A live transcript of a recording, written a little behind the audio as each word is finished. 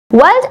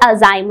World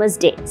Alzheimer's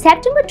Day.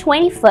 September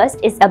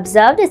 21st is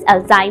observed as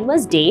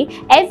Alzheimer's Day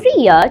every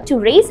year to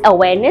raise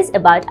awareness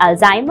about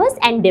Alzheimer's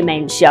and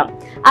dementia.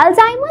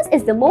 Alzheimer's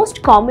is the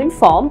most common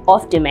form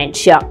of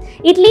dementia.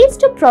 It leads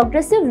to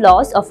progressive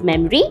loss of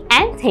memory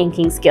and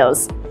thinking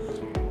skills.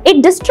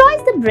 It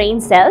destroys the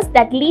brain cells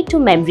that lead to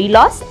memory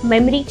loss,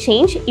 memory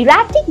change,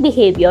 erratic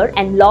behavior,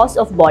 and loss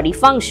of body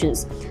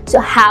functions. So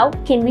how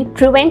can we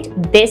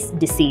prevent this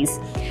disease?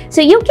 So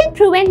you can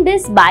prevent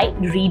this by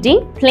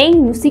reading,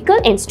 playing musical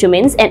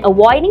instruments, and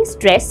avoiding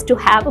stress to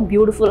have a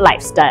beautiful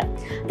lifestyle.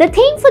 The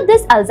theme for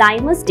this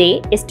Alzheimer's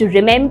Day is to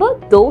remember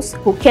those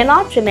who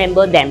cannot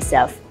remember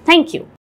themselves. Thank you.